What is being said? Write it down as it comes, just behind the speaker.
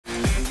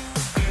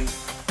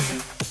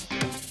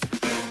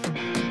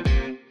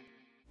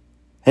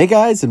Hey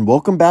guys, and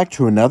welcome back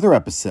to another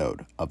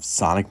episode of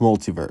Sonic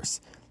Multiverse.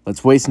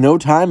 Let's waste no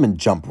time and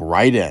jump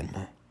right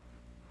in.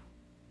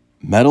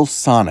 Metal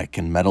Sonic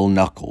and Metal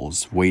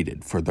Knuckles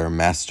waited for their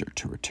master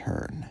to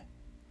return.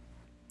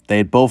 They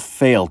had both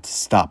failed to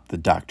stop the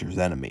Doctor's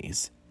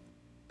enemies.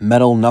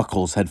 Metal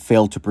Knuckles had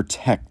failed to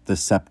protect the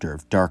Scepter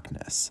of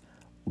Darkness,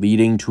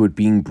 leading to it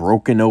being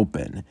broken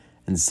open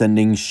and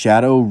sending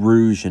Shadow,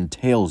 Rouge, and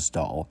Tails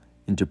Doll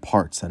into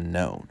parts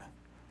unknown.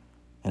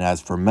 And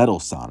as for Metal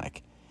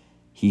Sonic,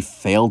 he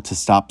failed to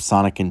stop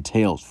Sonic and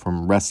Tails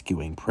from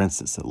rescuing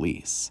Princess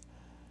Elise.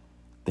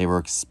 They were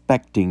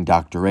expecting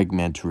Dr.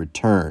 Eggman to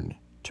return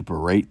to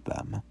berate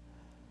them.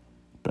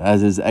 But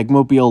as his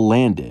Eggmobile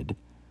landed,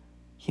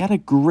 he had a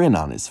grin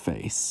on his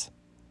face.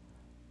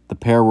 The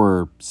pair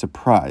were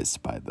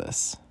surprised by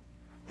this.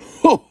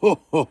 Ho,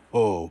 ho, ho,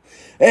 ho.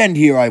 And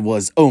here I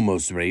was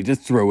almost ready to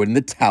throw in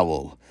the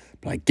towel.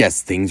 But I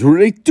guess things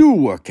really do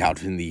work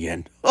out in the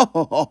end. Ho,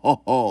 ho, ho,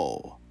 ho,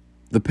 ho.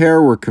 The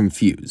pair were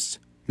confused.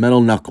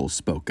 Metal Knuckles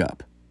spoke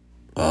up.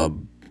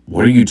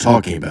 What are you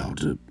talking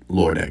about,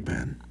 Lord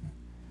Eggman?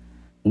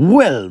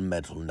 Well,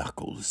 Metal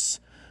Knuckles,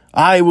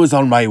 I was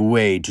on my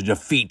way to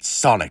defeat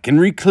Sonic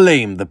and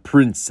reclaim the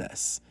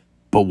princess.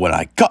 But when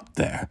I got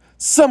there,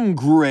 some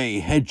gray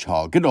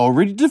hedgehog had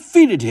already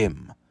defeated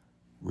him.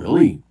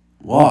 Really?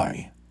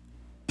 Why?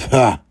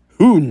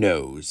 Who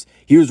knows?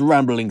 He was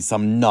rambling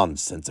some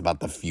nonsense about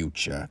the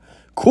future.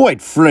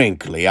 Quite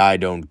frankly, I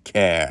don't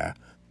care.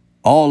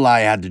 All I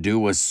had to do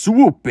was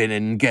swoop in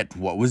and get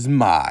what was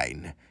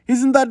mine.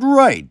 Isn't that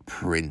right,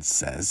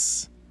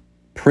 Princess?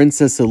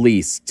 Princess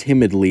Elise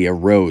timidly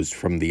arose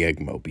from the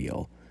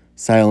Eggmobile,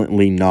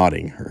 silently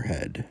nodding her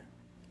head.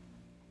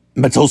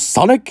 Metal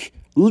Sonic,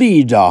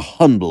 lead our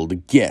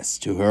humbled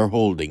guest to her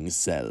holding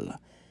cell.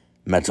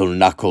 Metal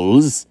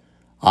Knuckles,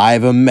 I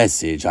have a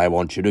message I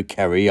want you to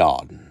carry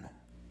on.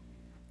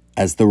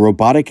 As the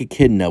robotic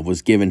echidna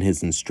was given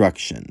his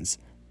instructions,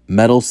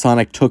 Metal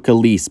Sonic took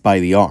Elise by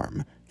the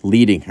arm,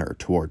 leading her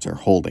towards her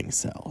holding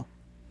cell.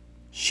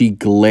 She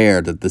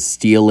glared at the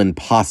steel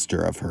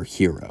impostor of her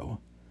hero.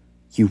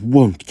 You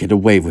won't get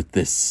away with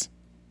this.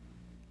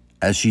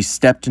 As she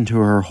stepped into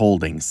her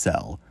holding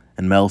cell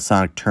and Metal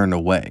Sonic turned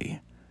away,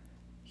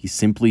 he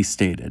simply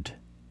stated,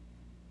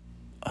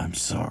 I'm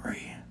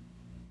sorry.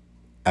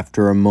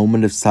 After a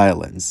moment of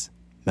silence,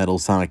 Metal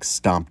Sonic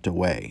stomped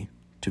away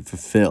to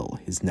fulfill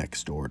his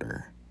next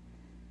order.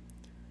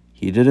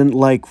 He didn't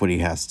like what he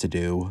has to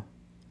do,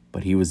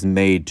 but he was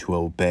made to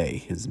obey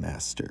his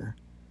master.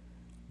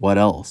 What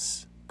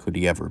else could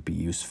he ever be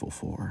useful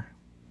for?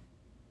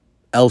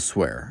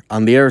 Elsewhere,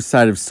 on the other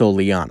side of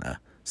Soliana,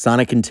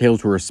 Sonic and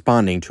Tails were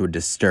responding to a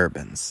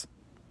disturbance.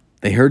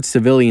 They heard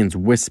civilians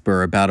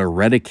whisper about a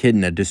red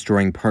echidna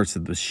destroying parts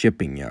of the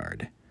shipping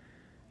yard.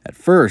 At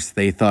first,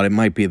 they thought it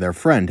might be their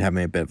friend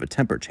having a bit of a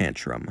temper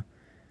tantrum,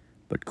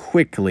 but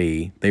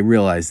quickly they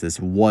realized this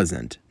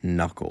wasn't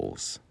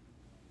Knuckles.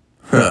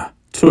 Huh.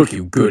 Took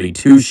you goody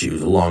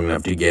two-shoes long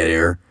enough to get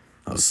here.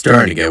 I was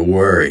starting to get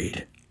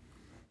worried.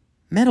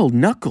 Metal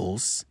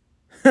Knuckles?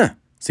 Huh,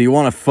 so you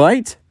want to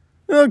fight?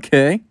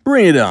 Okay,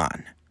 bring it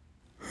on.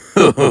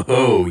 Ho ho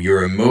ho,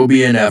 you're a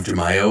Mobian after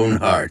my own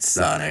heart,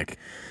 Sonic.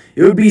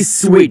 It would be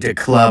sweet to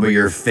clobber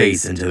your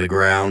face into the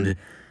ground,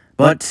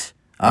 but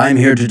I'm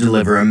here to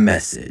deliver a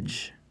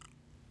message.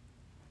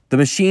 The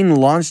machine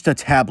launched a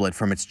tablet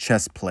from its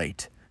chest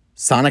plate.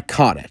 Sonic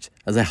caught it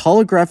as a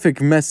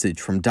holographic message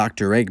from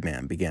Dr.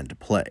 Eggman began to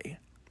play.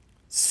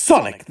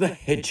 Sonic the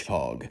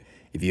Hedgehog,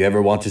 if you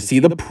ever want to see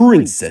the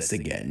princess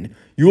again,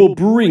 you will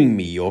bring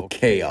me your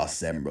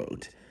Chaos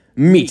Emerald.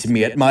 Meet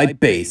me at my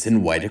base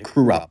in White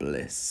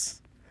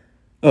Acropolis.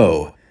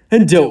 Oh,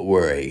 and don't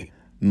worry,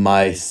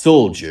 my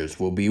soldiers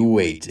will be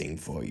waiting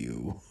for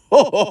you.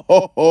 Ho ho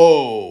ho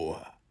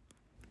ho!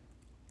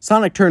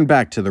 Sonic turned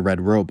back to the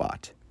red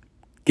robot.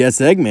 Guess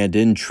Eggman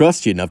didn't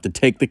trust you enough to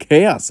take the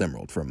Chaos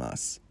Emerald from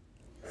us.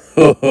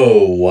 Ho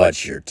ho,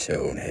 watch your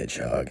tone,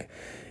 Hedgehog.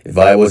 If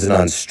I wasn't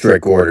on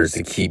strict orders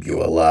to keep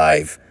you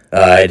alive,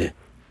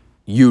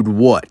 You'd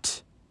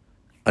what?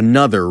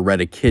 Another red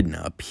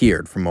echidna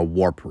appeared from a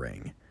warp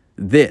ring,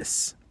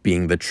 this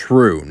being the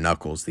true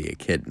Knuckles the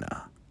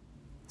Echidna.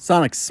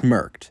 Sonic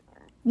smirked.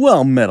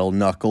 Well, Metal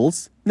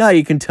Knuckles, now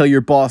you can tell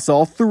your boss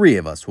all three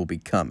of us will be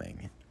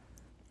coming.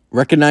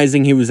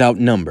 Recognizing he was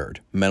outnumbered,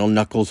 Metal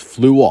Knuckles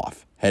flew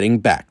off, heading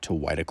back to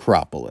White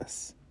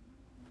Acropolis.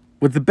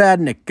 With the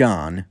badnik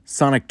gone,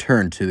 Sonic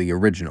turned to the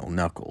original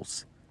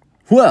Knuckles.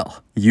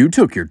 Well, you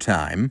took your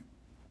time.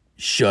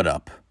 Shut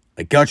up.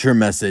 I got your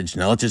message,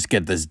 now let's just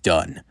get this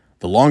done.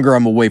 The longer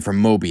I'm away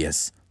from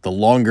Mobius, the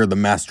longer the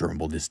Master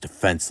Emerald is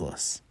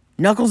defenseless.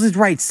 Knuckles is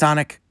right,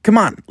 Sonic. Come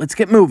on, let's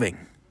get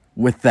moving.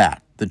 With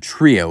that, the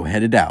trio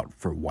headed out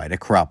for White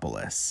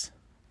Acropolis.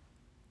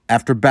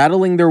 After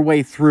battling their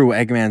way through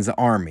Eggman's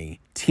army,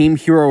 Team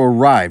Hero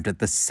arrived at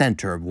the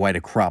center of White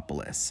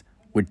Acropolis,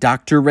 with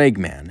Dr.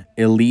 Eggman,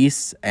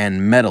 Elise,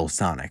 and Metal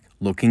Sonic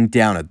looking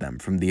down at them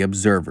from the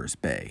observer's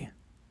bay.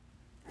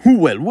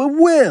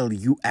 Well,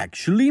 you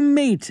actually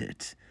made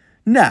it.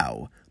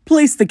 Now,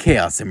 Place the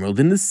Chaos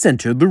Emerald in the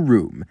center of the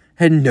room,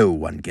 and no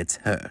one gets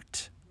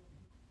hurt.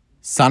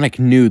 Sonic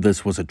knew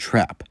this was a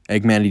trap.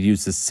 Eggman had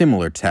used a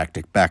similar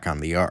tactic back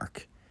on the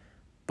Ark.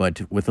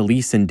 But with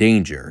Elise in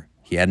danger,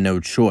 he had no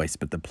choice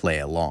but to play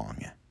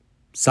along.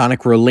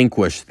 Sonic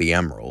relinquished the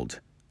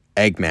emerald.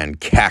 Eggman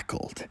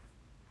cackled.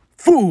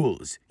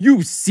 Fools,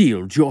 you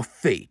sealed your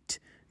fate.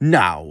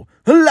 Now,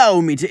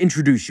 allow me to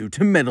introduce you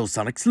to Metal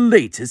Sonic's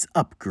latest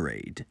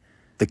upgrade.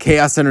 The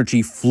Chaos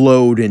Energy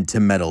flowed into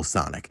Metal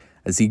Sonic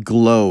as he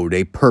glowed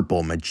a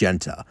purple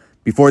magenta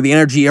before the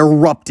energy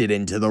erupted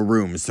into the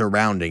room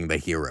surrounding the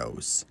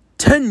heroes.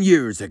 10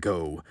 years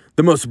ago,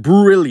 the most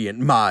brilliant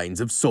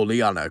minds of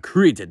Soliana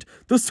created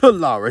the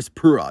Solaris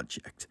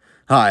Project.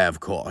 I,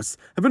 of course,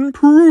 have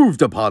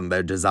improved upon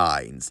their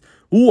designs.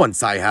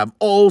 Once I have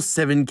all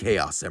 7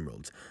 Chaos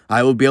Emeralds,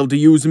 I will be able to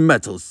use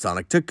Metal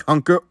Sonic to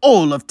conquer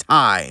all of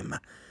time.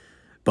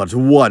 But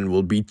one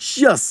will be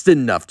just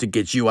enough to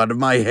get you out of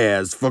my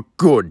hairs for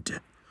good.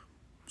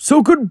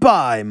 So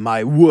goodbye,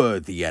 my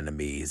worthy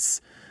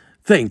enemies.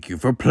 Thank you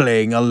for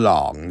playing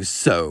along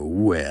so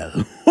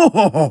well. Ho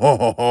ho ho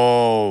ho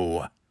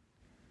ho!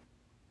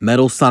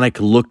 Metal Sonic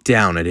looked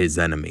down at his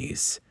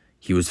enemies.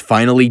 He was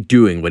finally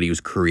doing what he was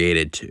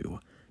created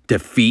to.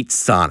 Defeat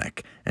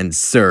Sonic and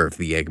serve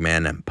the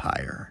Eggman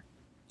Empire.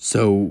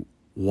 So,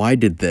 why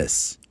did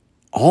this,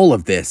 all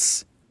of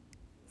this,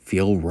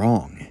 feel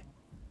wrong?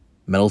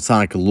 Metal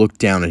Sonic looked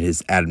down at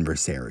his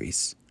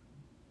adversaries.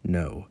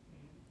 No,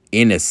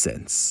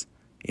 innocence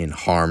in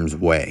harm's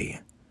way.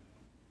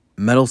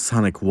 Metal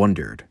Sonic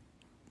wondered,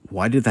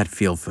 why did that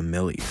feel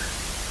familiar?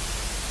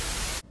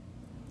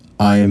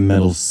 I am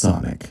Metal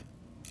Sonic,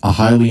 a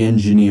highly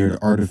engineered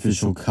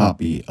artificial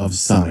copy of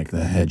Sonic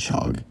the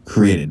Hedgehog,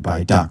 created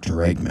by Dr.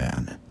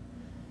 Eggman.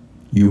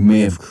 You may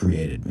have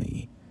created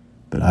me,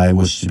 but I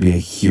wish to be a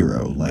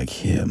hero like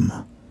him.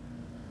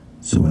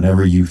 So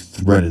whenever you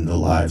threaten the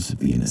lives of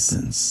the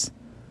innocents,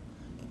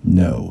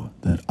 know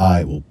that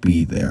I will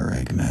be there,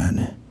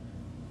 Eggman.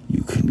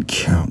 You can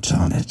count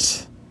on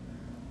it.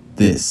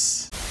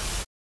 This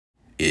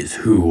is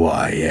who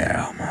I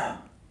am.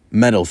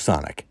 Metal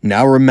Sonic,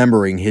 now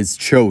remembering his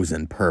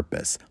chosen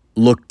purpose,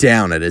 looked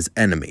down at his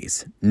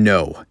enemies.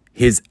 No,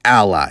 his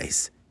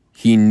allies.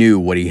 He knew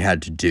what he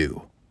had to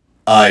do.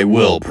 I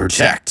will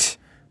protect.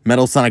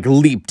 Metal Sonic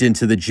leaped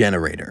into the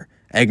generator.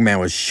 Eggman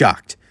was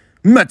shocked.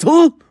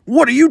 Metal,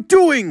 what are you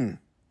doing?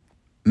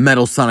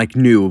 Metal Sonic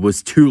knew it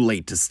was too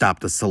late to stop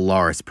the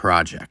Solaris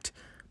Project,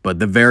 but at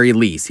the very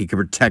least he could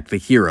protect the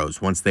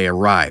heroes once they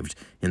arrived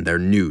in their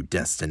new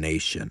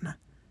destination.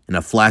 In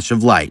a flash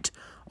of light,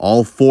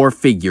 all 4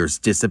 figures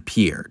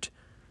disappeared,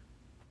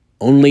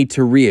 only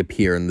to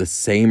reappear in the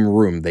same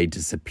room they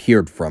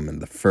disappeared from in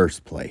the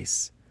first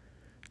place.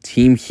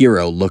 Team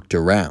Hero looked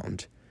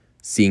around,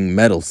 seeing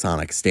Metal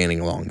Sonic standing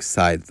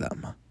alongside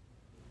them.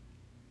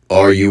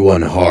 Are you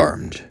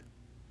unharmed?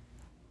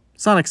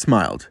 Sonic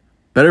smiled.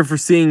 Better for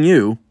seeing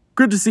you.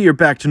 Good to see you're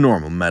back to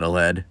normal,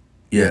 Metalhead.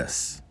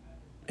 Yes,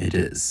 it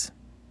is.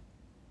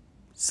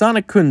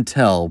 Sonic couldn't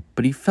tell,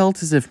 but he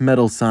felt as if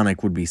Metal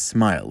Sonic would be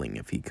smiling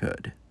if he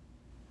could.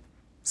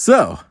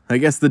 So, I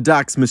guess the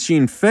doc's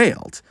machine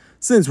failed,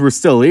 since we're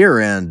still here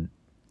and...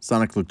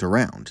 Sonic looked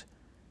around.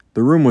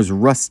 The room was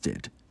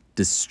rusted,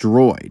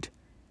 destroyed,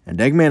 and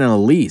Eggman and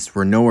Elise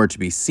were nowhere to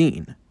be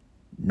seen,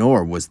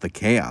 nor was the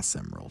Chaos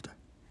Emerald.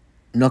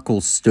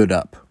 Knuckles stood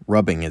up,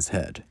 rubbing his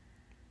head.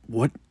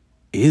 What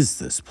is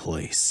this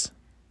place?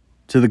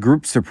 To the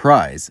group's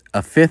surprise,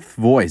 a 5th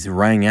voice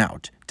rang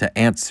out to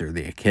answer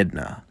the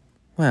echidna.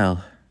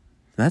 Well,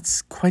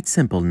 that's quite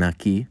simple,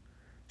 Nucky.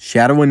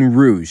 Shadow and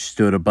Rouge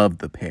stood above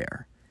the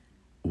pair.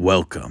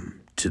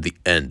 Welcome to the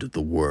end of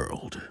the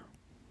world.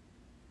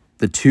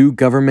 The 2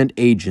 government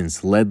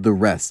agents led the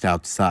rest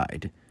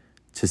outside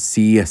to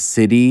see a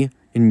city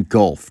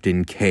engulfed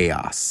in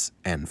chaos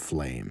and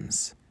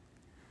flames.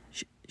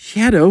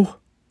 Shadow,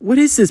 what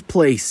is this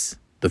place?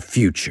 The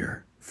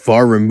future,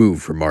 far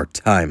removed from our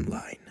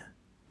timeline.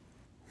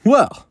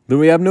 Well, then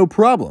we have no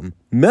problem.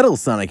 Metal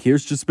Sonic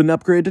here's just been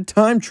upgraded to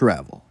time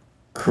travel.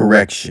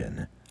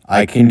 Correction.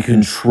 I can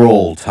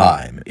control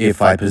time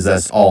if I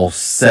possess all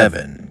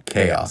 7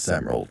 Chaos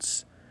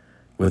Emeralds.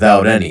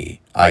 Without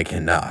any, I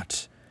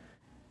cannot.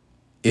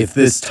 If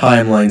this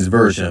timeline's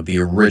version of the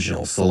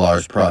original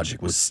Solaris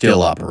Project was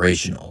still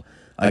operational,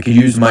 I could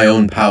use my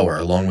own power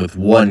along with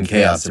 1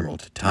 Chaos Emerald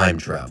to time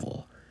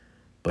travel.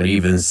 But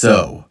even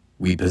so,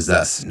 we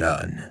possess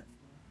none.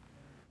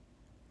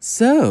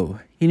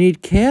 So, you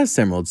need Chaos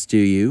Emeralds, do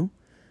you?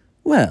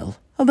 Well,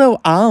 although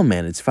I'll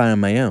manage fine on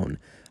my own,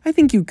 I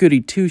think you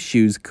goody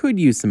two-shoes could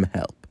use some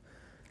help.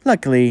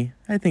 Luckily,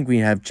 I think we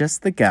have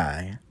just the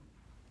guy.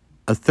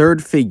 A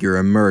 3rd figure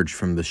emerged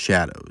from the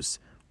shadows,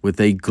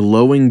 with a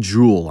glowing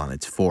jewel on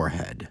its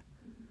forehead.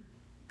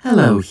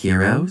 Hello,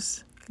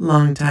 heroes.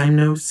 Long time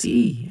no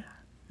see.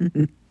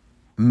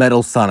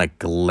 Metal Sonic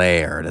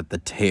glared at the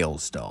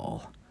Tails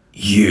doll.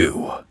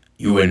 You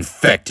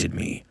infected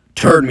me,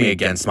 turned me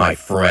against my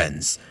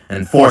friends,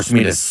 and forced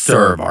me to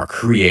serve our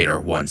creator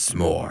once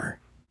more.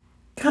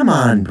 Come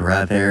on,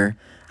 brother.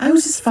 I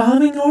was just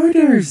following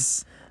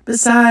orders.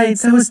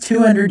 Besides, that was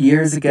 200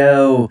 years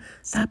ago.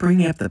 Stop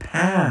bringing up the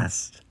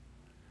past.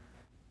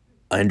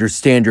 I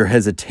understand your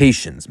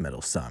hesitations,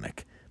 Metal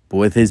Sonic, but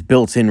with his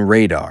built-in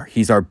radar,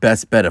 he's our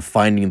best bet of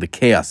finding the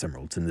Chaos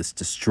Emeralds in this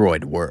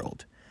destroyed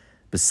world.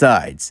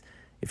 Besides,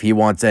 if he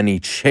wants any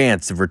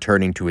chance of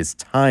returning to his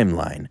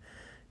timeline,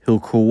 he'll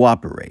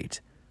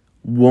cooperate.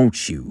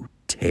 Won't you,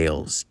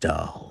 Tails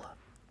doll?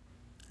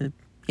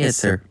 Yes,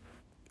 sir.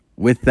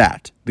 With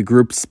that, the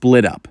group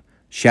split up.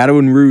 Shadow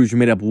and Rouge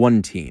made up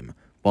one team,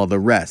 while the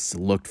rest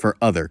looked for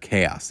other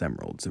Chaos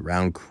Emeralds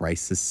around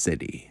Crisis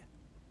City.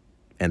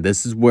 And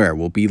this is where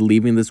we'll be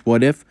leaving this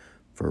what if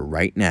for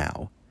right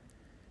now.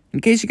 In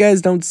case you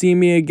guys don't see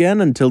me again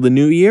until the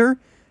new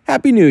year,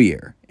 Happy New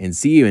Year, and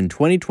see you in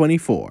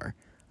 2024.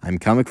 I'm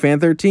Comic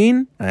Fan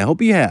 13, and I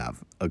hope you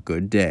have a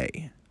good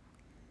day.